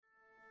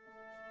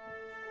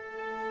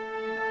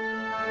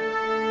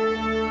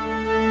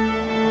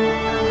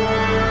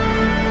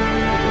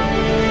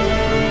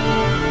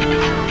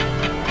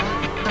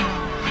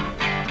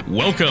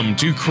Welcome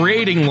to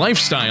Creating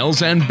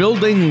Lifestyles and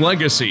Building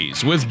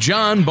Legacies with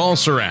John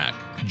Balserac.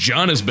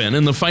 John has been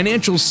in the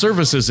financial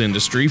services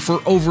industry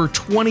for over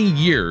 20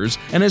 years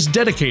and has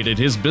dedicated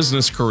his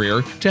business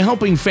career to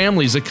helping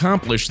families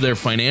accomplish their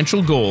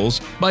financial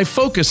goals by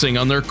focusing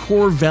on their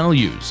core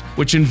values,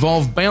 which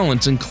involve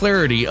balance and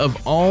clarity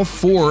of all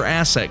four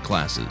asset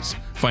classes: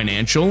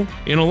 financial,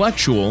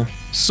 intellectual,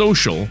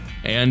 social,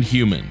 and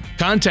human.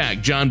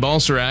 Contact John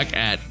Balserac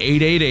at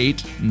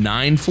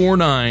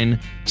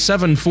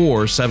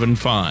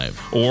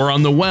 888-949-7475 or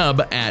on the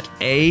web at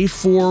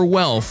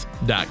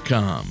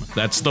a4wealth.com.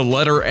 That's the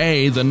letter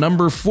A, the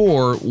number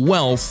 4,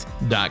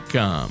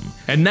 wealth.com.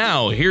 And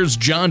now, here's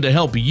John to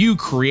help you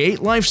create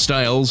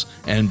lifestyles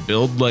and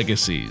build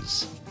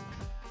legacies.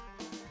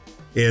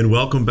 And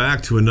welcome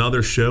back to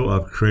another show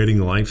of Creating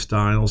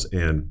Lifestyles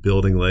and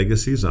Building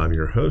Legacies. I'm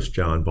your host,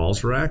 John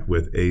Balserac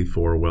with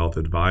A4 Wealth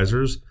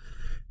Advisors.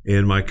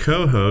 And my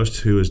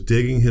co-host, who is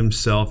digging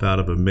himself out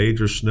of a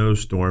major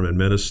snowstorm in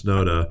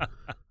Minnesota,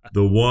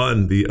 the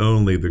one, the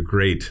only, the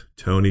great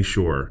Tony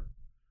Shore.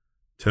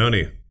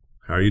 Tony,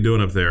 how are you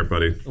doing up there,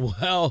 buddy?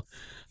 Well,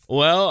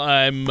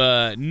 I'm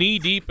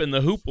knee-deep in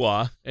the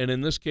hoopla, and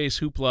in this case,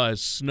 hoopla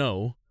is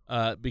snow.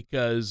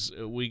 Because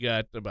we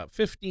got about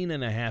 15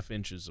 and a half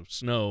inches of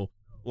snow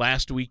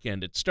last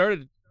weekend. It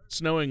started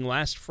snowing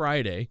last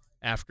Friday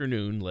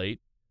afternoon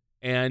late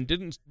and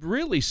didn't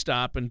really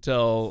stop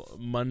until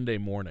Monday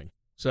morning.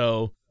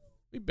 So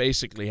we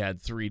basically had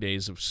 3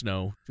 days of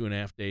snow,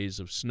 2.5 days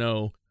of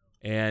snow.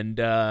 And,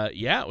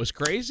 it was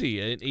crazy.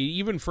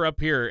 Even for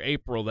up here,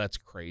 April, that's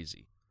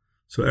crazy.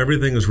 So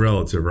everything is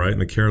relative, right? In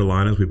the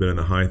Carolinas, we've been in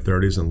the high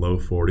 30s and low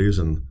 40s.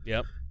 And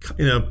yep.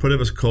 Put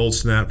of a cold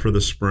snap for the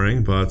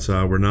spring, but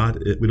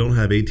we don't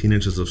have 18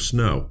 inches of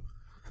snow.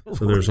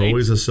 So there's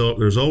always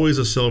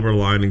a silver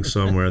lining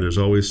somewhere. There's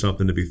always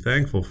something to be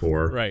thankful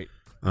for. Right.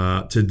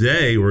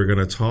 Today we're going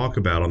to talk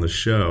about on the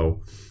show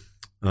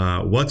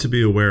what to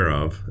be aware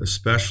of,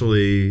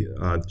 especially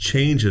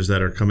changes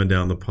that are coming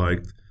down the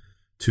pike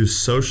to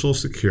Social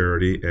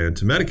Security and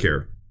to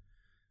Medicare.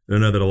 And I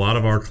know that a lot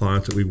of our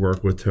clients that we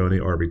work with, Tony,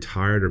 are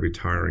retired or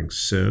retiring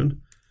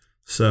soon.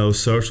 So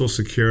Social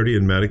Security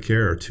and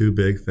Medicare are two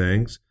big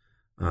things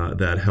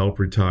that help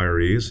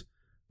retirees,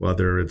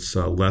 whether it's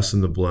lessen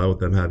the blow with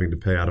them having to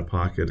pay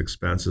out-of-pocket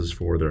expenses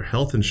for their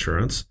health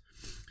insurance.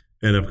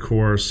 And of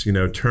course,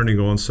 turning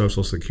on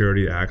Social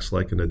Security acts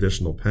like an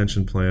additional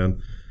pension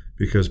plan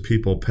because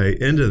people pay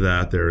into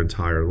that their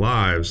entire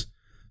lives.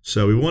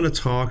 So we want to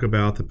talk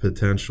about the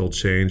potential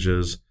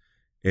changes.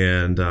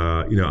 And,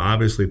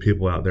 obviously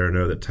people out there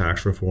know that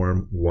tax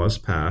reform was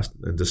passed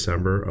in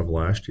December of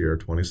last year,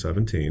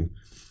 2017,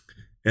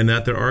 and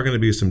that there are going to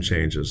be some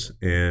changes.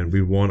 And we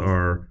want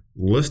our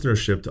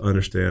listenership to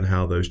understand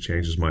how those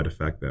changes might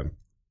affect them.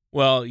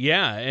 Well,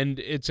 yeah, and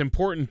it's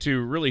important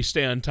to really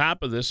stay on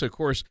top of this. Of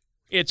course,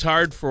 it's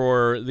hard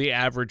for the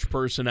average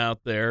person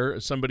out there,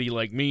 somebody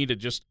like me, to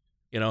just,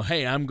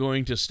 hey, I'm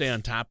going to stay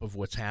on top of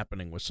what's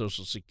happening with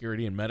Social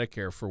Security and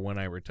Medicare for when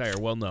I retire.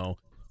 Well, no.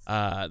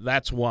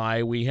 That's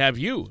why we have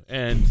you,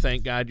 and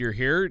thank God you're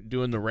here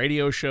doing the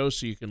radio show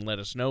so you can let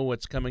us know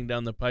what's coming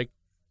down the pike.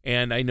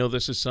 And I know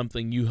this is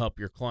something you help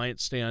your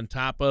clients stay on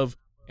top of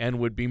and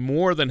would be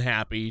more than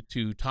happy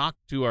to talk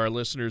to our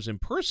listeners in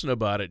person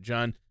about it,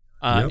 John.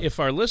 Yep. If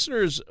our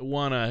listeners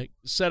want to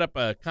set up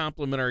a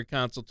complimentary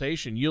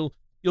consultation, you'll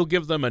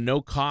give them a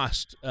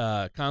no-cost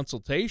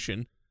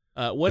consultation.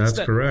 That's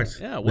correct.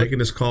 Yeah, Making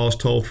this call is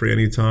toll-free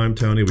anytime,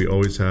 Tony. We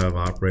always have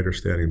operators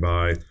standing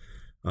by.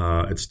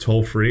 It's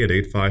toll-free at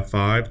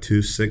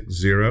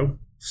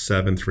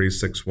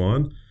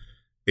 855-260-7361,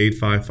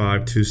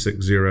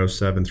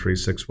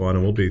 855-260-7361,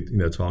 and we'll be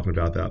talking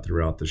about that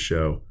throughout the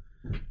show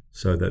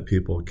so that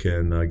people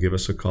can give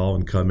us a call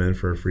and come in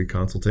for a free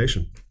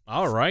consultation.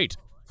 All right.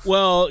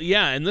 Well,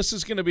 yeah, and this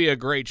is going to be a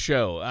great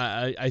show.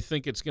 I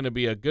think it's going to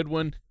be a good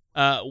one.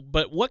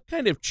 But what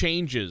kind of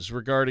changes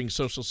regarding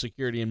Social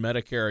Security and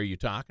Medicare are you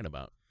talking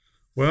about?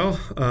 Well,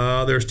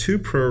 there's two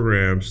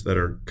programs that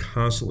are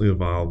constantly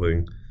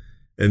evolving,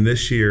 and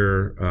this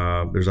year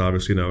there's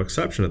obviously no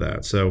exception to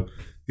that. So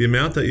the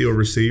amount that you'll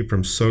receive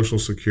from Social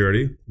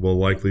Security will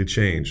likely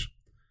change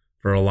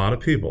for a lot of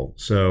people.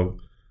 So,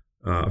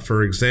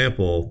 for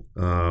example,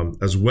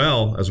 as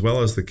well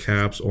as the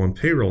caps on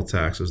payroll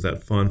taxes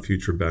that fund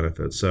future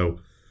benefits. So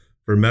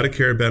for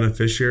Medicare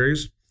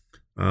beneficiaries,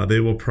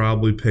 they will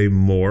probably pay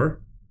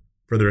more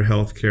for their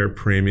health care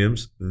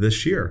premiums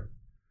this year.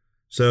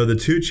 So the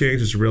two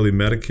changes are really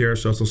Medicare,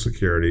 Social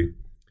Security.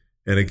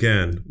 And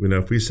again,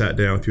 if we sat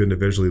down with you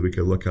individually, we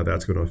could look how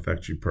that's going to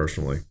affect you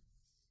personally.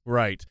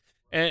 Right.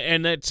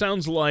 And that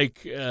sounds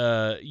like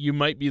you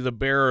might be the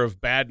bearer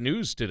of bad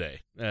news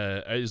today.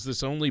 Is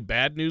this only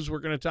bad news we're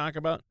going to talk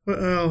about?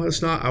 Well,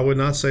 it's not. I would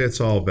not say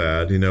it's all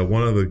bad.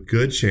 One of the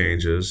good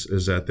changes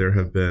is that there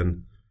have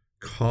been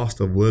cost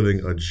of living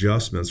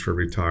adjustments for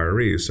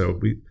retirees. So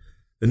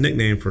the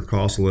nickname for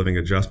cost of living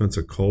adjustments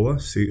is COLA,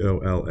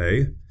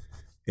 COLA.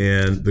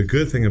 And the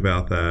good thing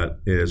about that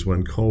is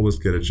when COLAs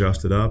get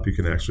adjusted up, you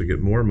can actually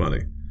get more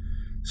money.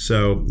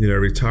 So,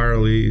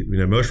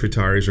 most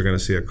retirees are going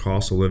to see a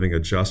cost of living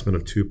adjustment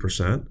of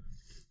 2%.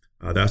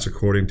 That's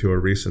according to a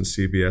recent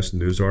CBS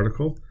News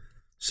article.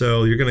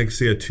 So you're going to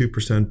see a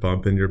 2%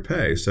 bump in your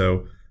pay.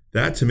 So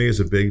that to me is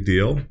a big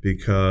deal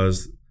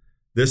because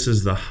this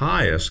is the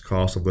highest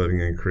cost of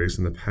living increase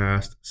in the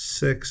past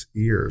 6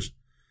 years.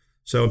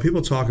 So when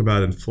people talk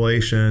about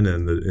inflation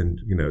and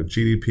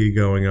GDP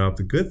going up,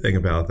 the good thing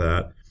about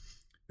that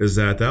is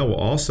that will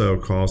also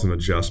cause an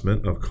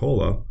adjustment of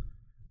COLA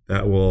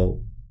that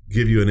will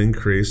give you an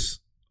increase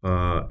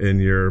in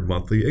your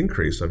monthly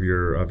increase of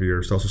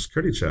your Social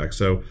Security check.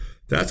 So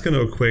that's going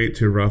to equate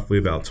to roughly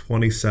about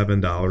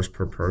 $27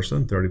 per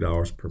person,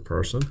 $30 per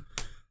person.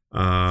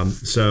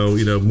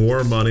 So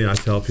more money, I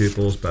tell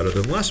people, is better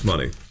than less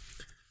money.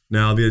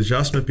 Now, the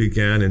adjustment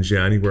began in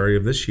January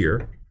of this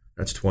year.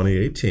 That's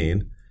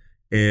 2018.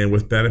 And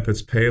with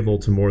benefits payable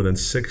to more than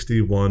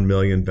 61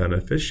 million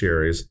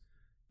beneficiaries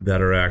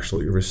that are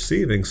actually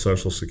receiving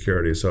Social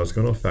Security. So it's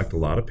going to affect a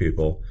lot of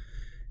people.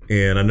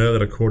 And I know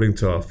that according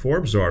to a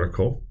Forbes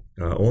article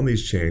on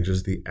these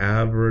changes, the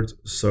average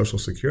Social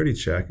Security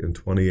check in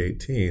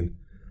 2018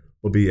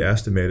 will be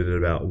estimated at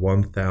about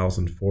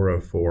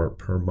 $1,404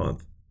 per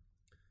month.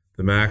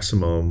 The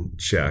maximum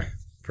check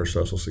for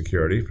Social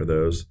Security, for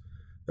those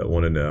that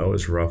want to know,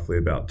 is roughly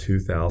about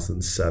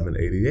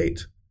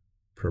 $2,788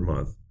 per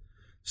month.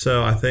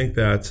 So I think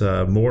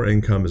that more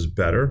income is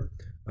better.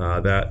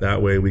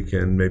 That way we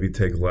can maybe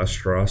take less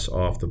stress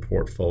off the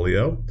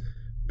portfolio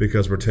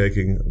because we're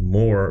taking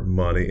more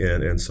money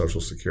in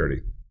Social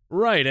Security.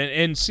 Right,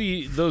 and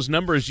see those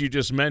numbers you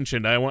just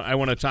mentioned. I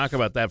want to talk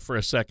about that for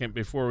a second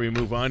before we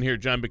move on here,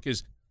 John,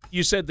 because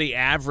you said the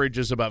average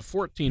is about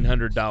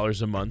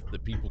 $1,400 a month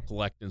that people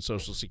collect in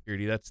Social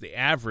Security. That's the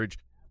average,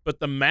 but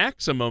the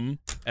maximum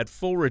at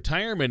full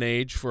retirement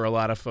age for a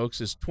lot of folks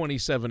is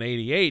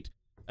 $2,788.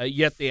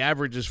 Yet the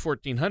average is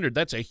 $1,400.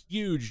 That's a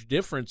huge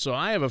difference. So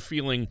I have a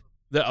feeling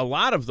that a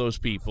lot of those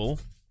people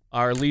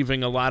are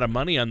leaving a lot of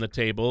money on the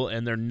table,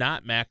 and they're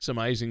not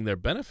maximizing their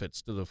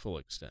benefits to the full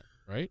extent,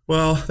 right?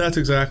 Well, that's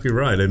exactly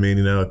right. I mean,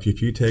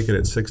 if you take it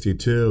at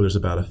 62, there's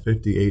about a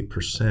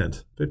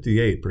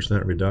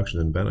 58% reduction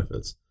in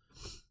benefits.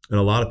 And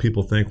a lot of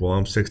people think, well,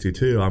 I'm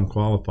 62, I'm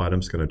qualified, I'm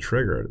just going to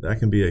trigger it. That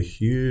can be a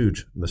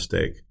huge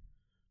mistake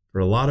for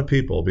a lot of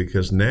people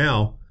because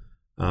now,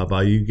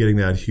 by you getting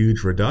that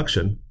huge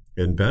reduction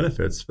in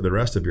benefits for the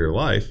rest of your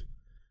life,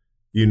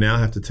 you now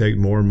have to take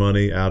more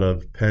money out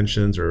of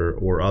pensions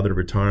or other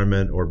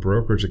retirement or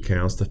brokerage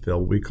accounts to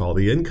fill what we call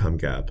the income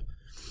gap.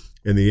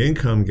 And the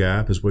income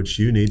gap is what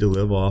you need to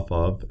live off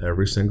of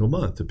every single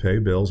month to pay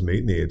bills,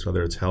 meet needs,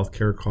 whether it's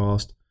healthcare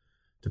cost,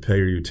 to pay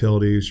your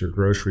utilities, your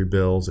grocery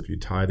bills, if you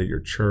tithe at your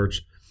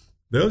church.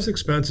 Those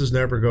expenses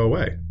never go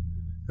away.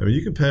 I mean,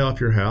 you can pay off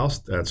your house.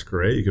 That's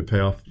great. You can pay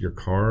off your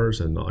cars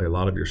and a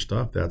lot of your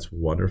stuff. That's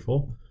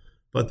wonderful.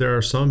 But there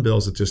are some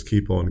bills that just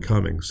keep on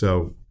coming.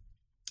 So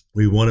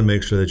we want to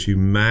make sure that you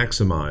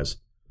maximize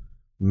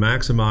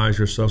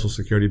your Social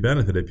Security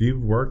benefit. If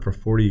you've worked for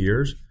 40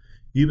 years,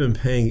 you've been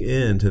paying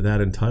into that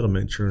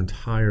entitlement your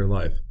entire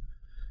life.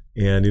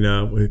 And,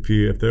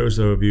 if those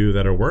of you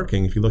that are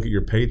working, if you look at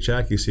your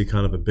paycheck, you see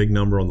kind of a big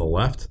number on the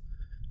left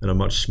and a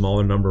much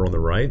smaller number on the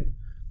right.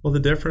 Well, the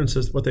difference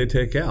is what they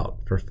take out.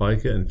 For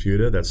FICA and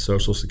FUTA, that's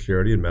Social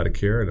Security and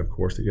Medicare, and of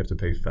course that you have to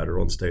pay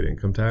federal and state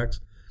income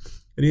tax.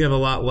 And you have a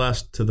lot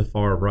less to the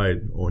far right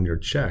on your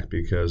check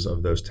because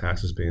of those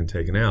taxes being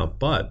taken out.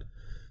 But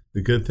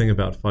the good thing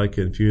about FICA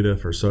and FUTA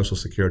for Social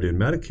Security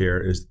and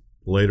Medicare is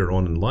later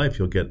on in life,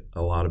 you'll get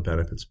a lot of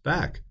benefits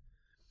back.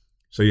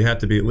 So you have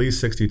to be at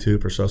least 62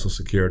 for Social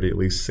Security, at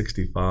least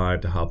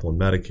 65 to hop on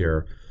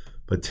Medicare.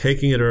 But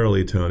taking it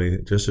early, Tony,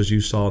 just as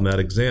you saw in that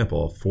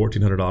example,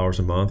 $1,400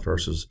 a month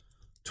versus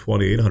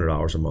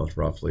 $2,800 a month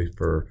roughly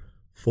for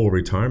full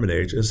retirement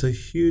age is a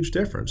huge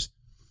difference.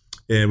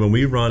 And when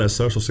we run a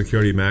Social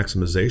Security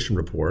maximization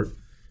report,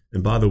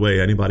 and by the way,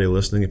 anybody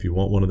listening, if you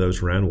want one of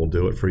those ran, we'll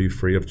do it for you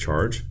free of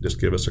charge. Just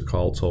give us a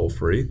call toll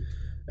free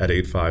at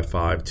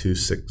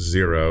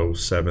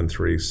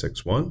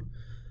 855-260-7361.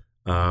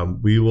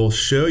 We will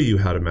show you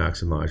how to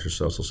maximize your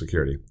Social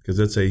Security because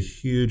it's a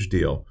huge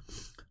deal.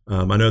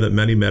 I know that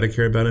many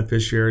Medicare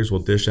beneficiaries will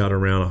dish out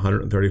around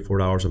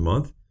 $134 a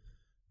month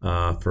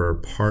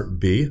for Part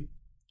B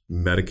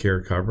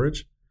Medicare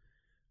coverage.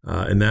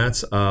 And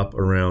that's up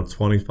around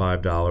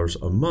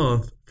 $25 a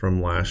month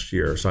from last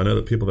year. So I know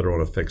that people that are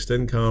on a fixed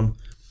income,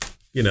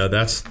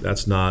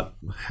 that's not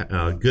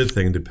a good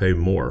thing to pay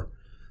more.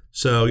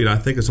 So, I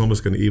think it's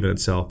almost going to even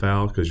itself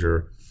out because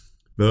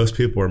most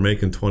people are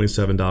making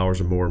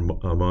 $27 or more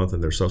a month in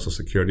their Social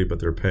Security, but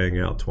they're paying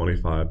out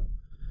 $25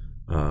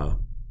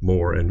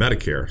 more in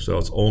Medicare. So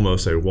it's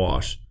almost a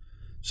wash.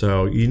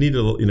 So you need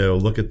to,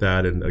 look at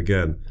that and,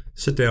 again,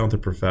 sit down with a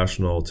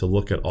professional to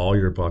look at all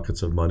your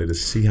buckets of money to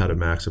see how to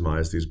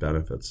maximize these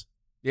benefits.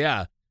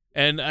 Yeah,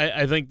 and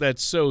I think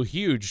that's so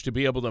huge to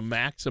be able to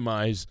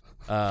maximize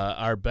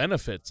our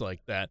benefits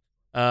like that.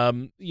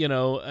 And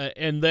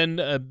then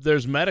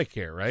there's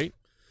Medicare, right?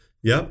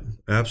 Yep,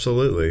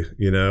 absolutely.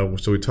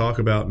 So we talk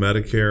about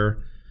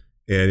Medicare,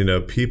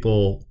 And,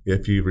 people,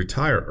 if you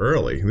retire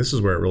early, and this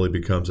is where it really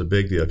becomes a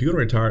big deal. If you want to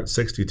retire at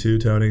 62,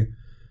 Tony,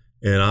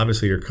 and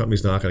obviously your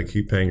company's not going to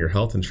keep paying your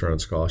health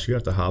insurance costs, you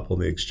have to hop on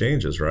the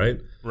exchanges, right?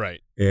 Right.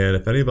 And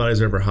if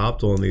anybody's ever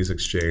hopped on these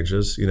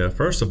exchanges,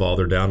 first of all,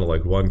 they're down to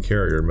like one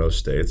carrier in most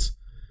states.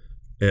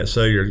 And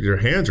so your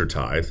hands are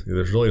tied.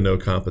 There's really no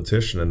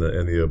competition in the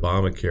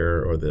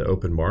Obamacare or the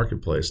open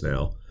marketplace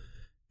now.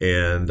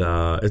 And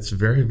it's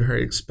very,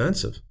 very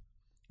expensive,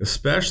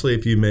 especially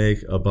if you make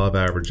above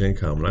average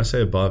income. When I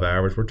say above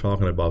average, we're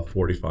talking about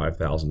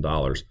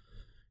 $45,000.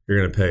 You're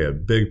going to pay a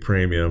big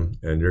premium,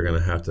 and you're going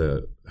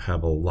to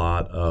have a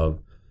lot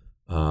of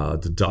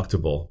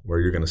deductible where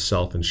you're going to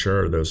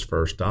self-insure those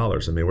first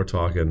dollars. I mean, we're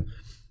talking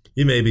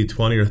you may be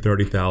 $20,000 or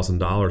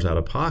 $30,000 out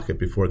of pocket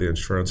before the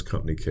insurance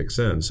company kicks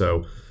in.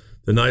 So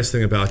the nice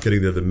thing about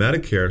getting to the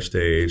Medicare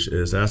stage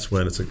is that's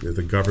when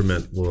the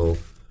government will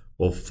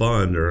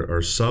fund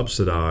or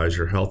subsidize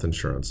your health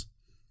insurance.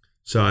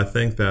 So I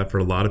think that for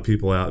a lot of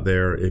people out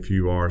there, if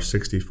you are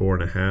 64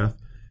 and a half,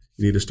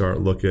 you need to start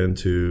looking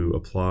to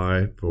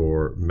apply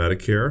for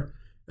Medicare,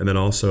 and then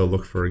also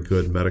look for a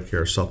good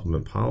Medicare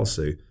supplement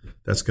policy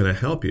that's going to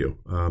help you,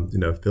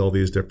 fill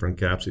these different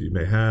gaps that you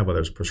may have,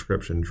 whether it's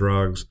prescription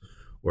drugs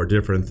or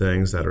different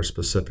things that are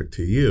specific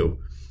to you.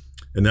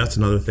 And that's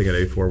another thing at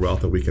A4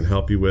 Wealth that we can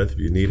help you with. If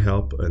you need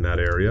help in that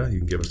area, you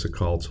can give us a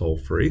call toll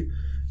free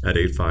at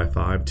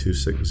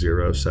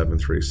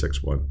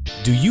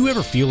 855-260-7361. Do you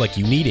ever feel like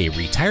you need a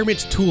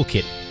retirement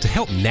toolkit to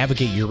help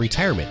navigate your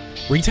retirement?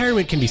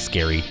 Retirement can be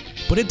scary,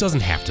 but it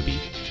doesn't have to be.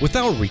 With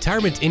our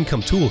Retirement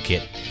Income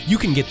Toolkit, you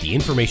can get the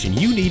information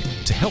you need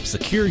to help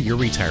secure your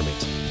retirement.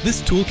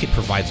 This toolkit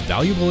provides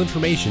valuable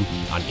information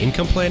on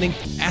income planning,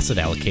 asset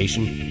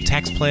allocation,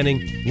 tax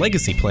planning,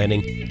 legacy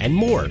planning, and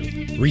more.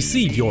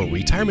 Receive your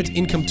Retirement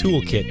Income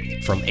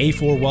Toolkit from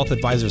A4 Wealth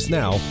Advisors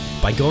now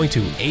by going to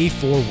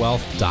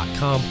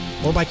a4wealth.com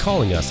or by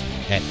calling us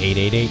at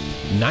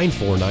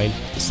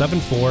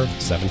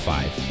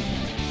 888-949-7475.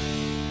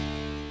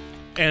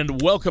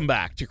 And welcome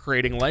back to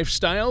Creating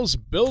Lifestyles,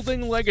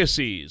 Building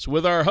Legacies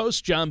with our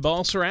host, John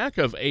Balserac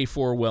of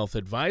A4 Wealth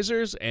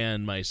Advisors,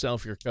 and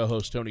myself, your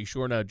co-host, Tony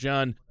Shore. Now,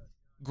 John,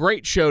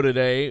 great show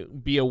today.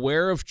 Be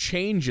aware of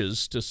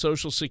changes to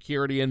Social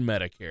Security and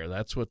Medicare.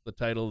 That's what the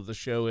title of the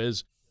show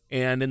is.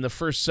 And in the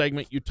first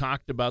segment, you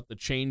talked about the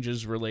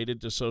changes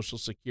related to Social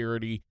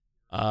Security.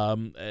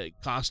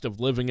 Cost of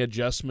living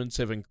adjustments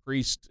have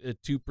increased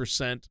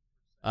 2%.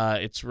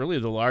 It's really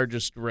the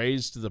largest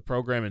raise to the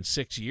program in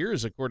 6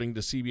 years, according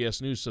to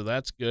CBS News, so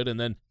that's good. And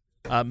then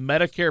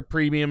Medicare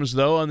premiums,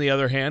 though, on the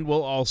other hand,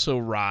 will also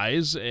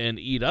rise and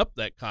eat up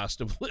that cost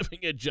of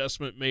living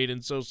adjustment made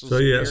in Social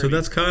Security. So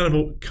that's kind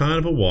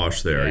of a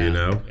wash there,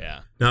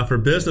 Yeah. Now, for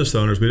business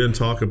owners, we didn't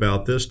talk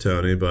about this,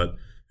 Tony, but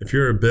if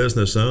you're a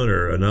business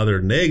owner,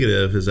 another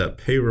negative is that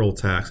payroll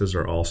taxes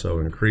are also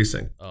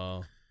increasing.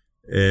 Oh.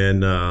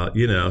 And,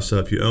 so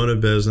if you own a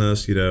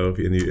business,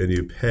 and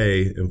you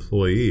pay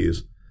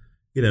employees,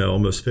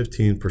 almost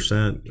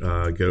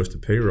 15% goes to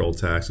payroll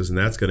taxes, and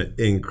that's going to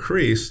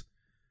increase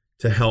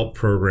to help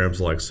programs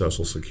like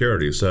Social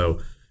Security. So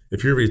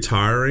if you're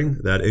retiring,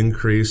 that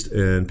increase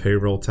in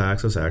payroll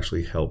taxes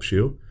actually helps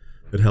you.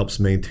 It helps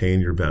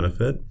maintain your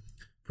benefit.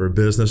 For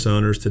business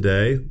owners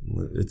today,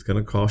 it's going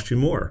to cost you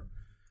more.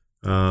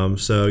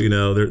 There's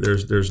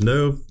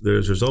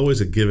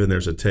always a give and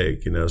there's a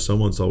take.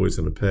 Someone's always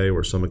going to pay,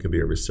 or someone can be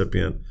a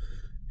recipient,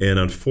 and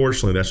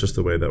unfortunately, that's just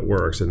the way that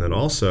works. And then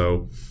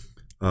also,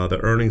 the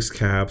earnings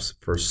caps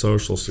for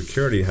Social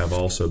Security have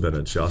also been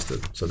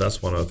adjusted. So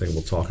that's one other thing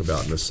we'll talk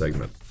about in this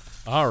segment.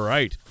 All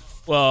right.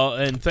 Well,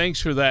 and thanks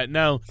for that.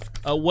 Now,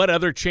 what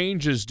other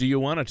changes do you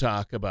want to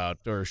talk about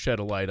or shed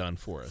a light on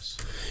for us?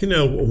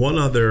 One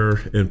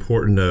other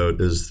important note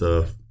is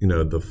the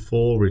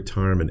full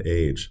retirement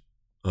age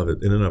of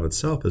it in and of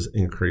itself is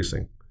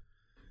increasing.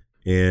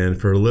 And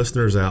for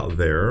listeners out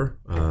there,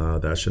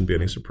 that shouldn't be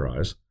any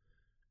surprise,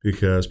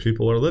 because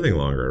people are living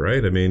longer,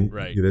 right? I mean,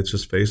 right. Let's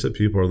just face it,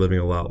 people are living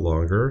a lot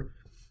longer.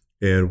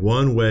 And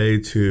one way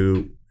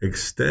to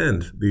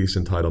extend these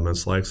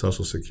entitlements like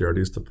Social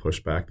Security is to push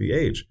back the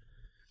age.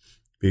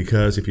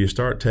 Because if you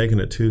start taking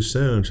it too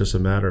soon, it's just a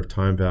matter of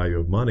time value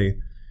of money,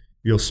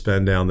 you'll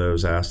spend down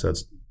those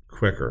assets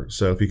quicker.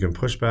 So if you can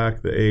push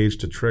back the age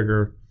to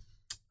trigger,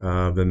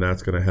 then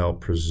that's going to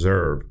help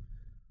preserve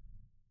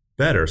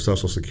better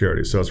Social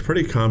Security. So it's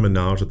pretty common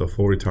knowledge that the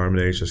full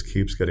retirement age just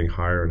keeps getting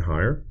higher and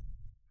higher.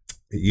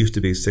 It used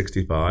to be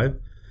 65,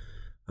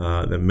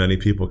 that many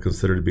people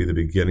consider to be the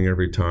beginning of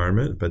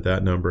retirement, but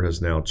that number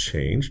has now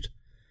changed.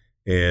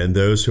 And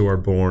those who are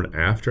born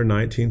after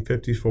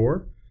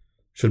 1954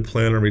 should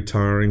plan on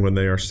retiring when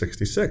they are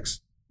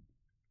 66.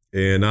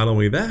 And not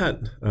only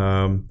that,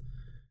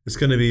 it's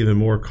going to be even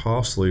more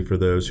costly for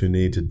those who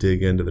need to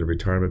dig into the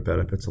retirement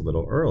benefits a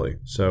little early.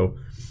 So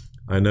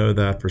I know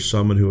that for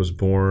someone who was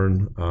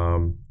born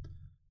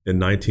in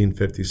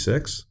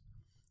 1956,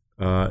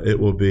 it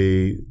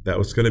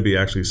was going to be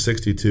actually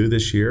 62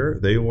 this year.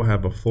 They will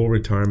have a full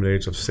retirement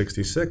age of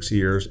 66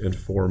 years and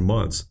 4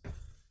 months.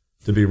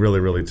 to be really,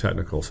 really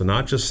technical. So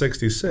not just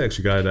 66,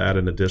 you got to add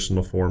an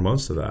additional 4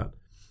 months to that.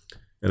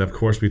 And of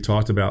course, we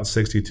talked about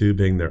 62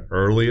 being the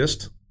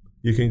earliest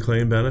you can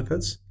claim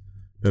benefits,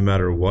 no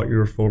matter what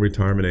your full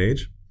retirement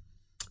age.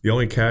 The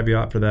only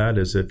caveat for that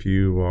is if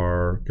you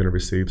are going to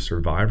receive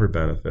survivor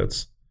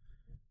benefits,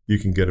 you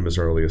can get them as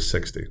early as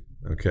 60.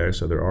 Okay,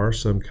 so there are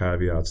some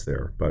caveats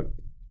there. But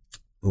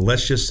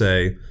let's just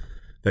say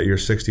that your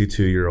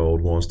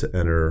 62-year-old wants to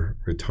enter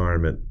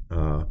retirement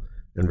and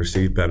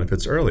receive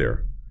benefits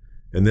earlier.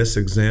 In this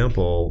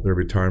example, their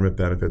retirement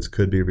benefits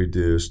could be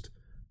reduced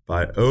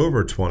by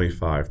over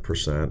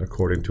 25%,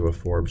 according to a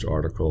Forbes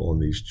article on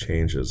these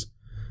changes.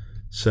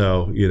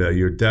 So,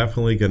 you're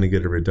definitely going to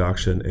get a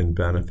reduction in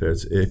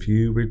benefits if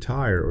you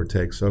retire or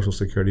take Social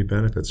Security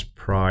benefits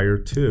prior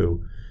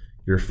to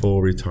your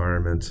full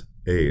retirement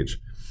age.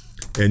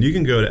 And you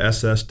can go to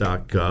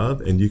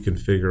ss.gov and you can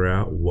figure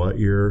out what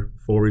your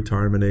full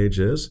retirement age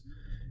is.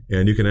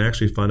 And you can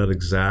actually find out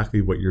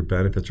exactly what your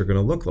benefits are going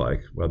to look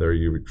like, whether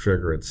you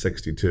trigger at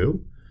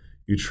 62,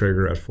 you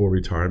trigger at full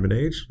retirement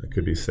age, it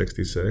could be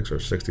 66 or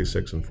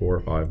 66 in 4 or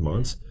 5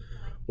 months,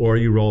 or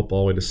you roll up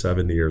all the way to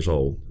 70 years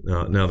old.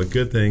 Now, the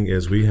good thing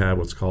is we have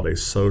what's called a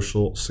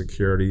Social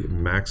Security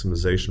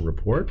Maximization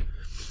Report,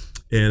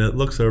 and it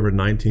looks over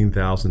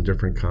 19,000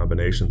 different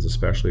combinations,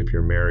 especially if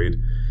you're married,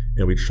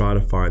 and we try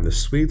to find the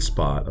sweet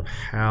spot of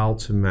how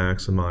to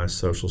maximize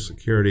Social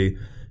Security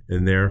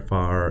and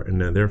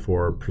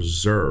therefore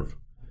preserve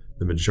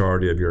the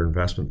majority of your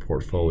investment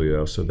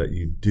portfolio so that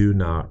you do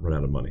not run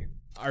out of money.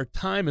 Our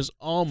time is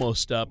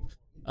almost up,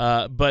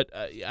 but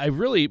I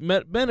really,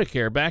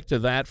 Medicare, back to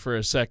that for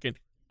a second.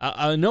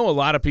 I know a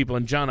lot of people,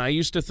 and John, I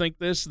used to think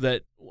this,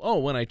 that,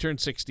 when I turn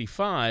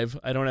 65,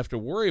 I don't have to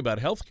worry about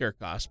healthcare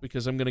costs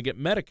because I'm going to get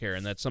Medicare,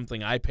 and that's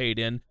something I paid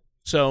in,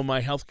 so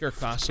my healthcare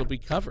costs will be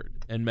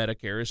covered, and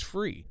Medicare is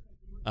free.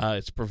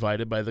 It's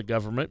provided by the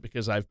government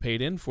because I've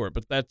paid in for it,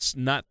 but that's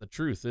not the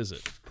truth, is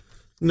it?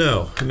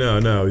 No,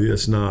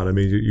 it's not. I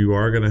mean, you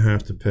are going to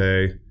have to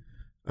pay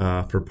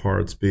for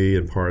Parts B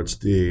and Parts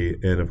D,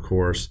 and of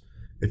course,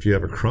 if you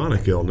have a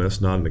chronic illness,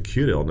 not an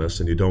acute illness,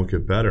 and you don't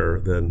get better,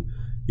 then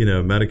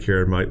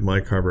Medicare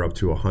might cover up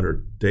to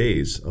 100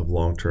 days of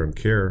long-term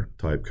care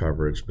type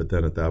coverage, but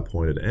then at that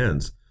point it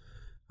ends.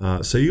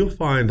 So you'll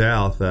find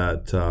out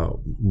that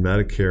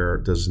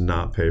Medicare does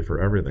not pay for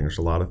everything. There's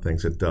a lot of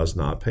things it does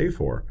not pay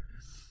for.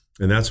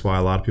 And that's why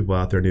a lot of people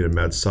out there need a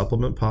med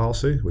supplement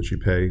policy, which you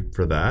pay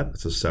for that.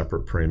 It's a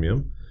separate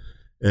premium.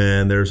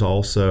 And there's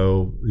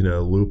also,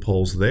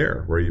 loopholes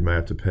there where you might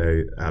have to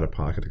pay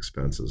out-of-pocket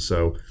expenses.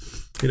 So,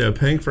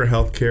 paying for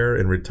healthcare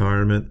in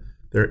retirement,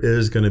 there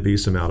is going to be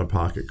some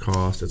out-of-pocket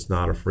cost. It's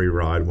not a free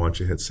ride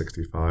once you hit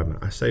 65. And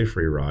I say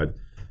free ride.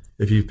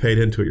 If you've paid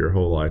into it your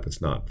whole life,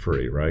 it's not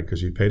free, right?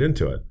 Because you paid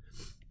into it.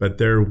 But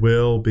there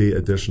will be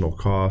additional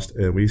cost,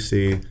 and we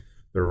see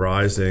the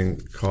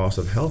rising cost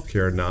of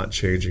healthcare not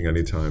changing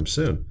anytime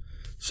soon.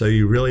 So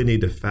you really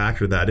need to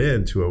factor that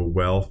into a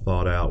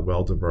well-thought-out,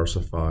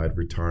 well-diversified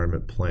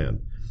retirement plan.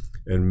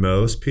 And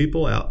most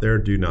people out there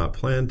do not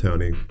plan,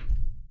 Tony.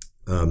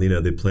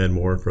 They plan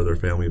more for their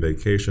family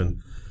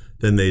vacation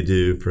than they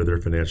do for their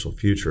financial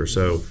future.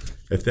 So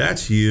if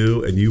that's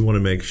you and you want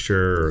to make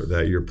sure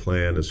that your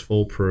plan is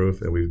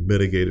foolproof and we've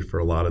mitigated for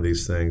a lot of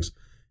these things,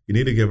 you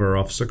need to give our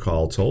office a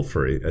call toll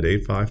free at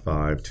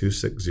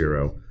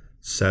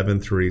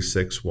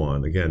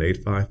 855-260-7361. Again,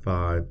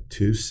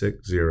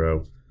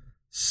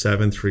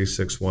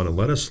 855-260-7361, and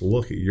let us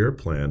look at your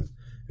plan.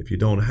 If you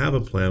don't have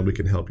a plan, we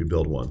can help you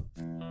build one.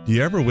 Do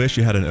you ever wish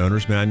you had an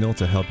owner's manual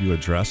to help you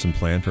address and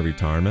plan for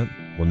retirement?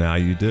 Well, now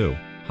you do.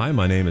 Hi,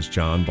 my name is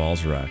John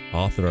Balzarak,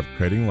 author of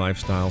Creating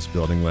Lifestyles,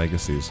 Building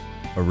Legacies,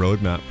 a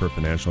roadmap for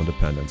financial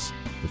independence.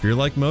 If you're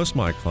like most of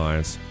my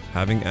clients,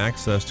 having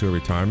access to a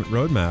retirement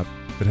roadmap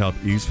could help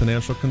ease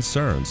financial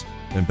concerns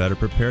and better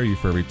prepare you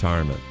for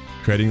retirement.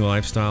 Creating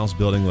Lifestyles,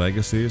 Building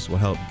Legacies will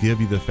help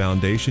give you the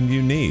foundation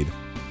you need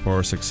for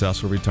a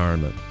successful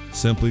retirement.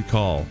 Simply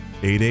call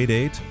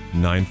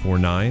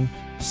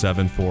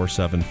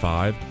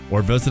 888-949-7475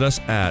 or visit us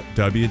at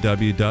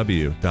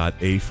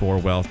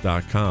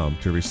www.a4wealth.com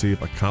to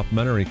receive a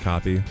complimentary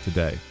copy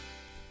today.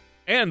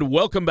 And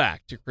welcome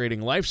back to Creating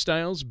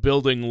Lifestyles,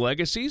 Building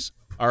Legacies.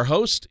 Our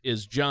host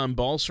is John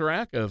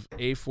Balzarak of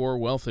A4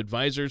 Wealth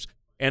Advisors,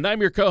 and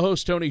I'm your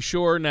co-host, Tony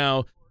Shore.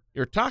 Now,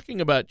 you're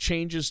talking about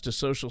changes to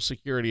Social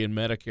Security and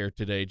Medicare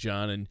today,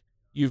 John, and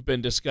you've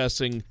been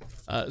discussing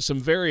some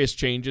various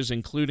changes,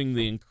 including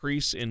the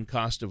increase in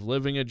cost of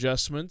living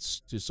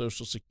adjustments to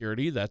Social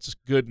Security. That's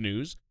good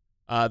news.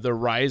 The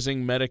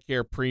rising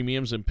Medicare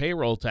premiums and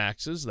payroll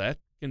taxes, that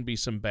can be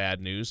some bad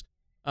news.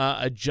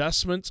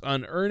 Adjustments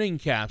on earning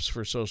caps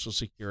for Social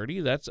Security,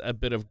 that's a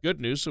bit of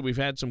good news. So we've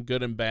had some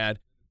good and bad,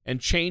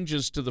 and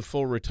changes to the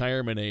full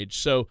retirement age.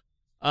 So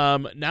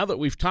now that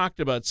we've talked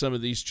about some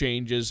of these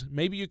changes,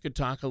 maybe you could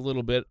talk a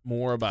little bit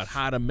more about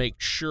how to make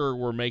sure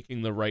we're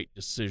making the right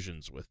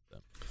decisions with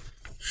them.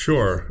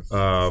 Sure.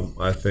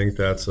 I think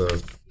that's a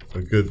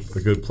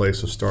good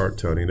place to start,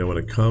 Tony. When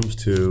it comes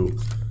to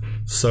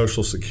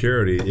Social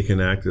Security, it can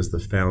act as the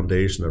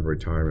foundation of a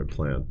retirement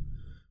plan.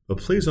 But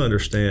please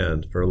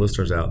understand, for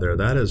listeners out there,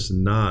 that is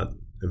not,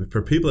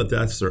 for people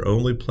that's their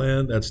only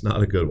plan, that's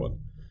not a good one.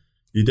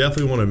 You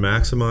definitely want to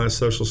maximize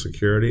Social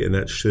Security, and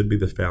that should be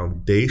the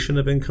foundation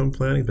of income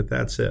planning, but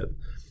that's it.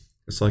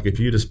 It's like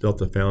if you just built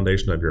the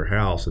foundation of your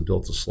house and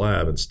built a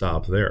slab and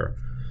stopped there.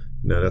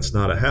 No, that's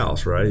not a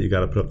house, right? You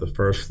got to put up the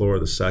first floor,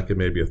 the second,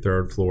 maybe a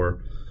third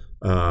floor.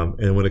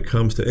 And when it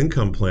comes to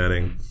income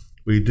planning,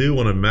 we do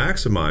want to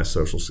maximize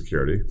Social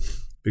Security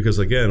because,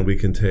 again, we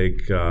can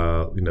take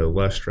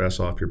less stress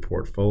off your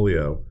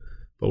portfolio.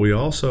 But we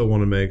also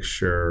want to make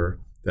sure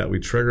that we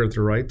trigger at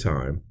the right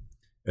time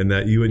and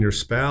that you and your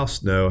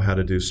spouse know how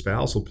to do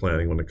spousal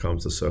planning when it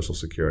comes to Social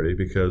Security,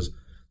 because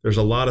there's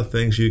a lot of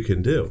things you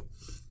can do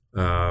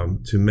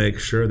to make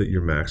sure that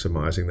you're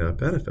maximizing that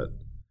benefit.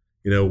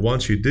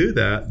 Once you do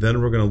that,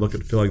 then we're going to look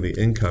at filling the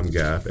income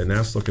gap, and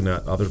that's looking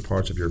at other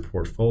parts of your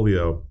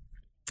portfolio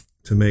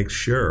to make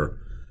sure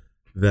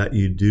that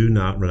you do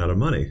not run out of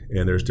money.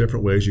 And there's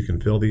different ways you can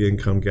fill the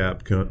income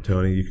gap,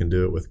 Tony. You can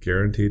do it with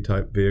guaranteed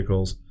type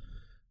vehicles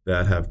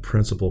that have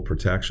principal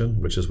protection,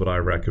 which is what I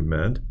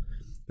recommend.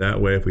 That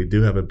way, if we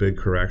do have a big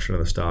correction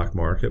in the stock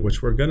market,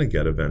 which we're going to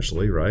get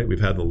eventually, right? We've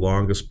had the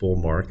longest bull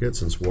market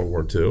since World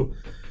War II.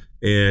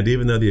 And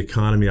even though the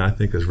economy, I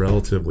think, is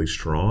relatively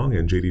strong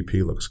and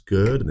GDP looks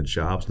good and the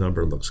jobs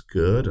number looks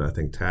good, and I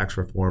think tax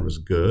reform is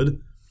good,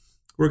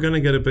 we're going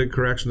to get a big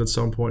correction at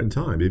some point in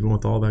time, even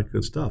with all that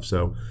good stuff.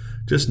 So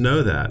just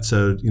know that.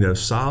 So,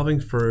 solving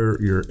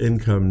for your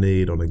income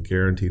need on a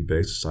guaranteed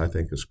basis, I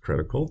think, is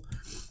critical.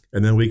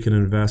 And then we can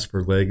invest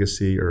for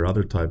legacy or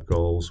other type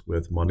goals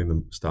with money in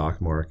the stock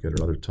market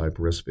or other type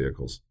risk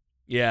vehicles.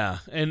 Yeah,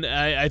 and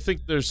I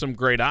think there's some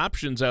great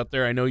options out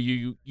there. I know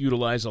you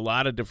utilize a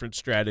lot of different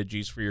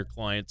strategies for your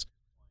clients,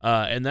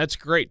 and that's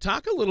great.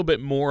 Talk a little bit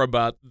more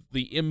about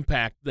the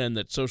impact then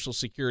that Social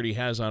Security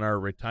has on our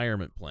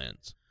retirement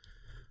plans.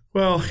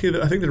 Well,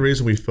 I think the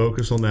reason we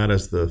focus on that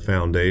as the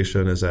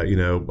foundation is that,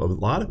 a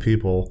lot of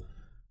people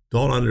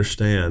don't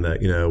understand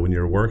that, when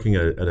you're working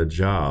at a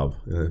job,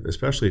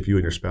 especially if you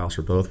and your spouse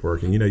are both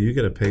working, you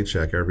get a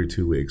paycheck every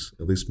 2 weeks.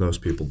 At least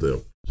most people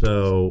do.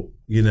 So,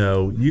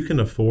 you can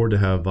afford to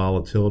have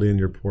volatility in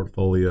your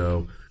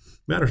portfolio.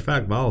 Matter of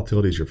fact,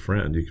 volatility is your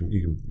friend. You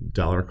can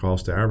dollar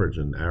cost average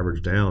and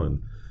average down.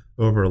 And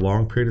over a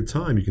long period of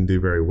time, you can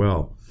do very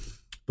well.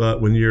 But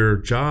when your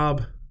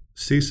job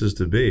ceases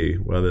to be,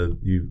 whether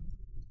you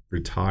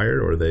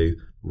retired or they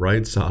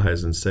right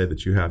size and say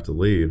that you have to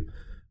leave,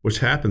 which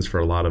happens for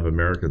a lot of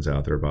Americans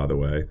out there, by the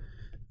way,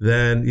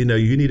 then, you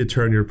need to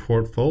turn your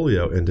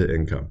portfolio into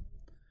income.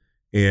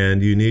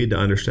 And you need to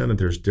understand that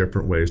there's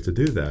different ways to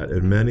do that.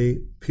 And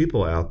many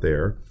people out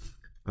there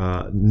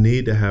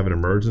need to have an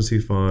emergency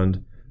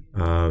fund.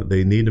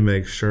 They need to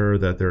make sure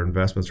that their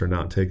investments are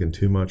not taking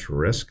too much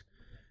risk.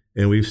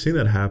 And we've seen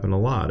that happen a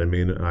lot. I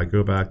mean, I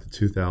go back to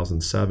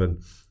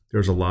 2007,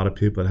 there's a lot of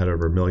people that had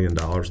over $1 million in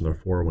their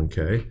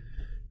 401k.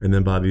 And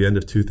then by the end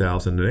of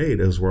 2008,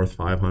 it was worth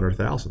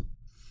 $500,000.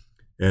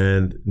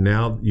 And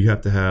now you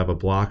have to have a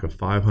block of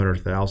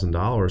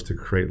 $500,000 to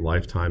create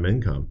lifetime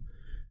income.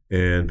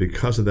 And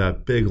because of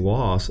that big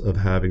loss of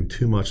having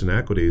too much in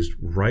equities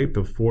right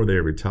before they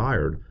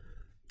retired,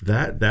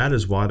 that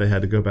is why they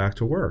had to go back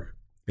to work.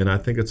 And I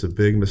think it's a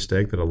big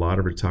mistake that a lot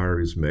of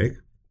retirees make.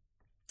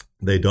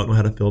 They don't know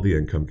how to fill the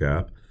income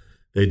gap.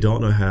 They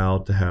don't know how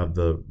to have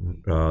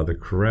the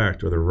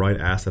correct or the right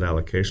asset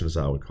allocation, as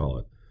I would call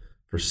it,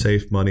 for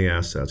safe money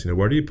assets.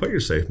 Where do you put your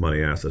safe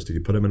money assets? Do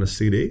you put them in a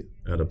CD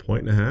at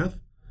 1.5%?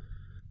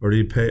 Or do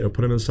you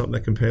put them in something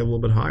that can pay a little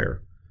bit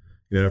higher?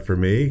 For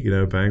me,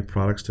 bank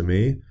products to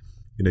me,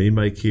 you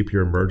might keep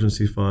your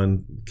emergency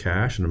fund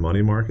cash in the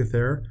money market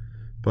there,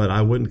 but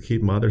I wouldn't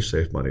keep my other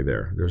safe money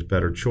there. There's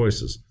better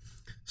choices.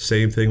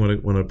 Same thing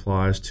when it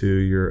applies to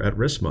your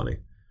at-risk money.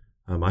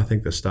 I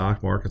think the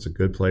stock market's a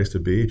good place to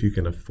be if you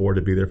can afford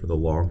to be there for the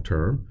long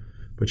term,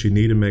 but you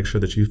need to make sure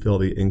that you fill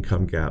the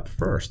income gap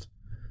first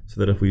so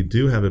that if we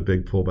do have a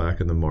big pullback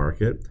in the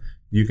market,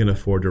 you can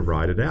afford to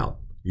ride it out.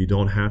 You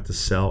don't have to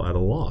sell at a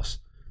loss.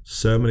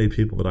 So many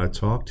people that I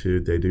talk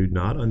to, they do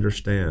not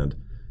understand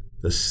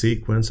the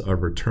sequence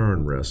of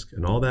return risk.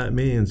 And all that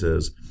means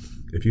is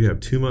if you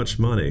have too much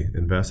money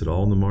invested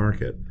all in the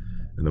market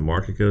and the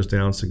market goes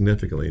down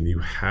significantly and you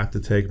have to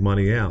take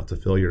money out to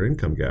fill your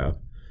income gap,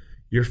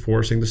 you're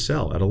forcing to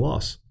sell at a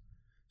loss.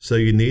 So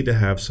you need to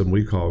have some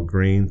we call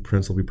green,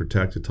 principally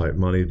protected type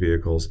money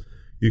vehicles.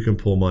 You can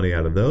pull money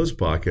out of those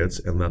buckets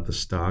and let the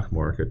stock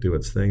market do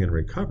its thing and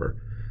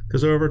recover.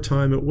 Because over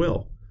time it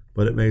will.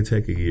 But it may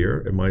take a year,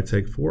 it might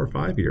take 4 or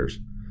 5 years.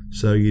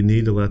 So you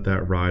need to let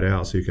that ride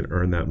out so you can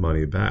earn that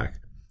money back.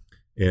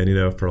 And,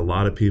 for a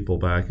lot of people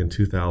back in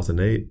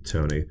 2008,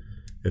 Tony,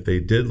 if they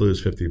did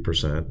lose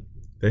 50%,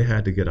 they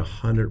had to get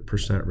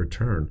 100%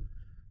 return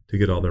to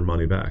get all their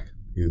money back.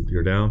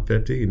 You're down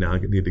 50, you now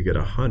need to get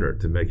 100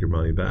 to make your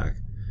money back.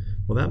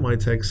 Well, that might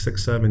take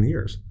 6-7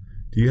 years.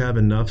 Do you have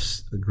enough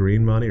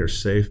green money or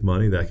safe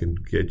money that can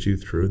get you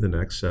through the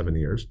next 7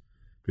 years?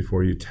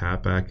 before you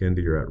tap back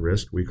into your at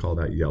risk. We call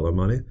that yellow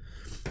money.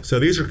 So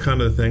these are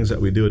kind of the things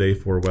that we do at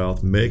A4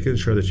 Wealth, making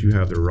sure that you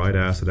have the right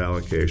asset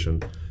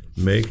allocation,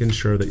 making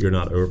sure that you're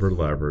not over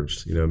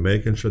leveraged,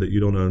 making sure that you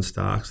don't own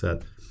stocks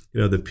that,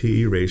 the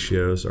PE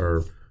ratios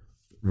are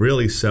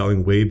really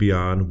selling way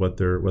beyond what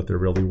they're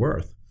really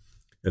worth.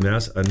 And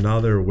that's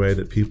another way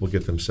that people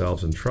get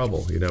themselves in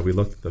trouble. We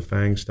looked at the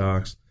FANG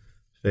stocks,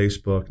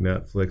 Facebook,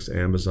 Netflix,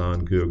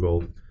 Amazon,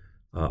 Google,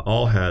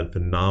 all had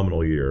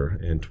phenomenal year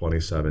in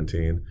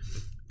 2017.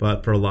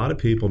 But for a lot of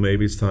people,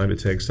 maybe it's time to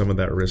take some of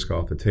that risk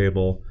off the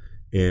table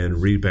and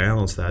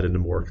rebalance that into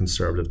more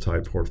conservative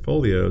type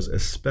portfolios,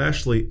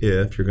 especially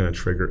if you're going to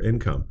trigger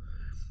income.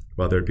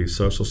 Whether it be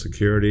Social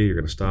Security, you're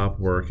going to stop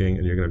working,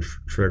 and you're going to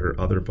trigger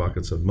other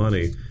buckets of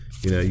money.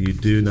 You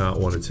do not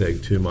want to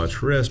take too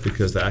much risk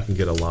because that can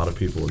get a lot of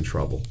people in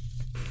trouble.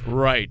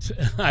 Right.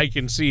 I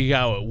can see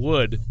how it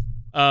would.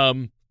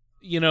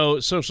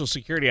 Social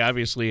Security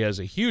obviously has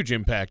a huge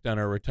impact on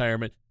our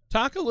retirement.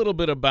 Talk a little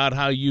bit about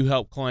how you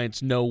help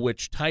clients know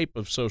which type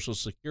of Social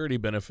Security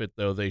benefit,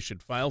 though, they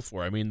should file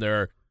for. I mean,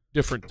 there are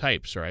different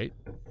types, right?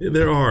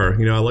 There are.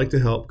 I like to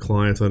help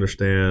clients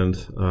understand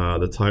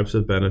the types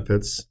of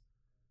benefits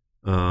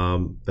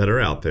that are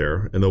out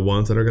there and the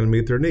ones that are going to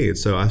meet their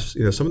needs. So,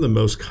 some of the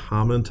most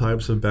common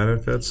types of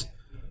benefits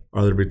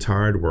are the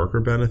retired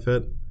worker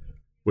benefit,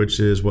 which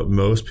is what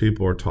most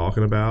people are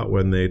talking about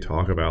when they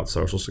talk about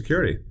Social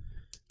Security.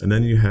 And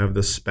then you have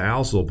the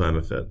spousal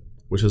benefit,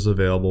 which is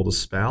available to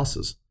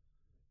spouses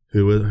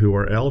who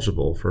are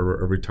eligible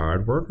for a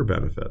retired worker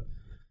benefit.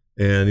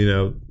 And,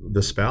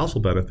 the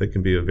spousal benefit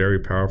can be a very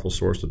powerful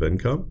source of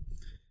income.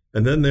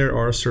 And then there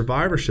are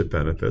survivorship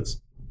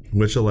benefits,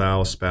 which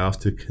allow a spouse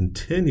to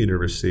continue to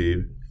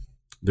receive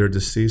their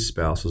deceased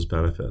spouse's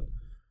benefit.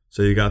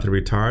 So you got the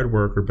retired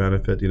worker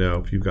benefit.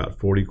 If you've got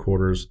 40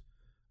 quarters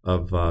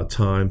of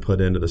time put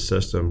into the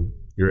system,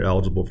 you're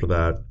eligible for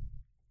that.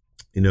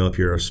 If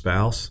you're a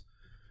spouse,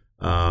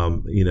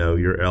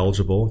 you're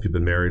eligible if you've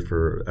been married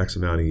for X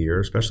amount of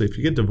years. Especially if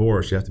you get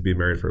divorced, you have to be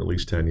married for at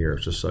least 10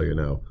 years, just so you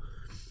know,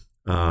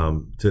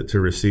 to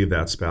receive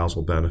that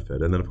spousal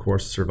benefit. And then, of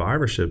course,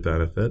 survivorship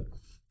benefit.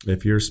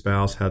 If your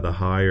spouse had the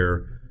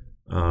higher,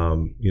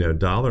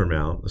 dollar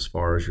amount as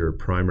far as your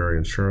primary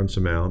insurance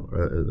amount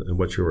and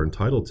what you were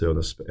entitled to,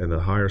 and the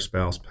higher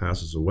spouse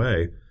passes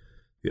away,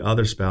 the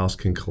other spouse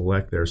can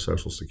collect their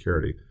Social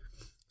Security.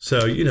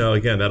 So,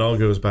 again, that all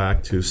goes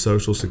back to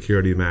Social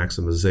Security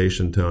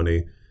maximization,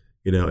 Tony,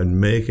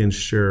 and making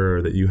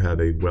sure that you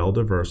have a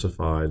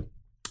well-diversified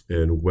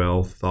and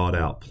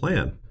well-thought-out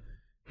plan,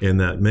 and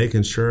that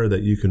making sure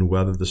that you can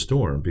weather the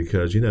storm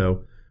because,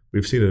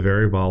 we've seen a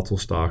very volatile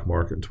stock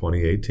market in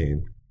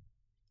 2018.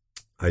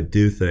 I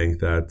do think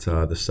that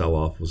the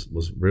sell-off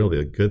was really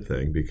a good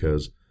thing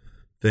because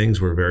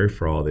things were very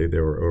frothy. They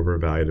were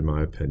overvalued, in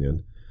my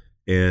opinion.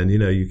 And,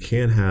 you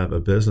can't have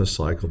a business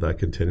cycle that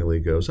continually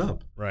goes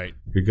up. Right.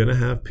 You're going to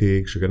have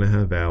peaks. You're going to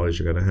have valleys.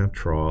 You're going to have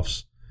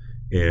troughs.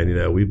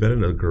 And, we've been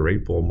in a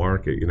great bull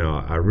market.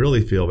 I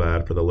really feel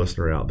bad for the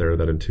listener out there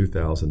that in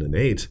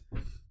 2008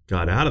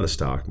 got out of the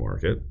stock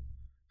market,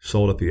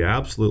 sold at the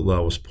absolute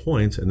lowest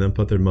point, and then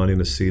put their money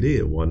in a CD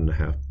at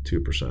 1.5%,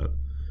 2%.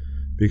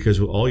 Because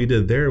all you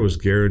did there was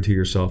guarantee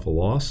yourself a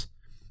loss.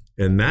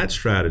 And that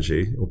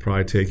strategy will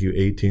probably take you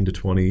 18 to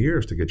 20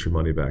 years to get your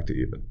money back to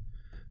even.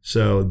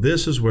 So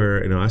this is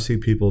where, I see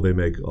people, they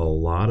make a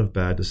lot of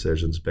bad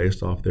decisions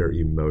based off their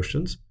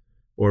emotions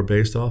or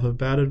based off of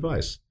bad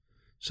advice.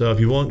 So if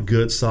you want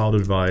good, solid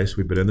advice,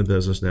 we've been in the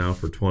business now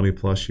for 20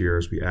 plus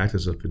years. We act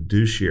as a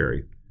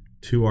fiduciary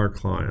to our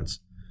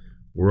clients.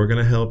 We're going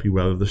to help you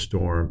weather the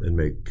storm and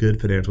make good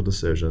financial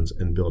decisions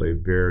and build a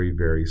very,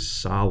 very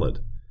solid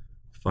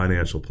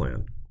financial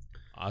plan.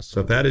 Awesome.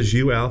 So if that is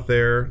you out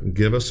there,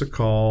 give us a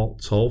call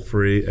toll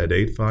free at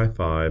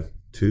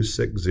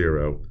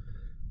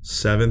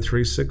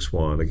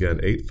 855-260-7361. Again,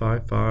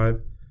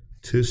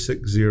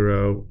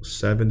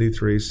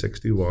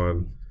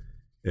 855-260-7361.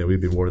 And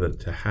we'd be more than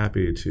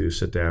happy to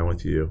sit down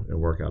with you and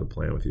work out a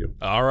plan with you.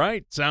 All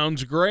right.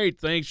 Sounds great.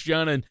 Thanks,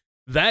 John. And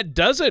that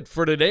does it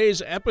for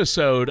today's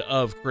episode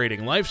of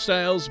Creating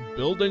Lifestyles,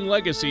 Building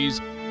Legacies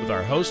with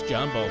our host,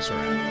 John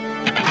Balsarek.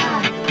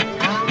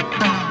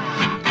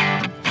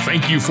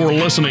 Thank you for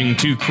listening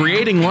to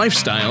Creating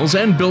Lifestyles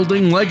and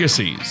Building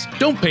Legacies.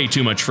 Don't pay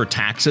too much for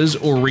taxes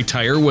or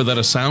retire without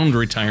a sound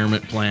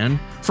retirement plan.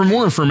 For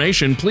more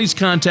information, please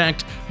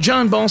contact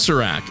John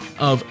Balsarek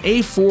of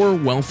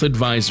A4 Wealth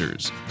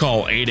Advisors.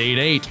 Call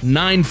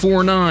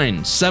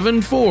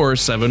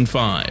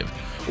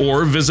 888-949-7475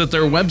 or visit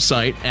their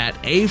website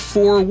at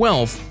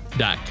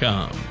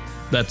a4wealth.com.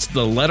 That's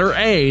the letter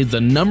A, the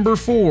number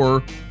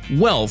 4,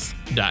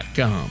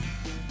 wealth.com.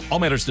 All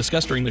matters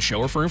discussed during the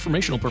show are for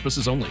informational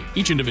purposes only.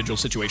 Each individual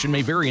situation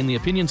may vary, and the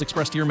opinions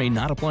expressed here may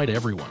not apply to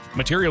everyone.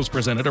 Materials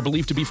presented are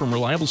believed to be from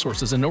reliable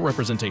sources, and no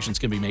representations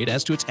can be made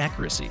as to its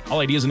accuracy. All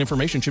ideas and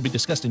information should be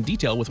discussed in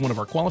detail with one of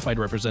our qualified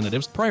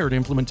representatives prior to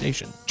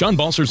implementation. John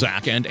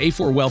Balsarek and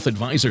A4 Wealth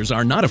Advisors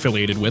are not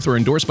affiliated with or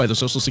endorsed by the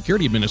Social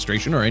Security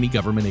Administration or any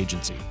government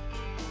agency.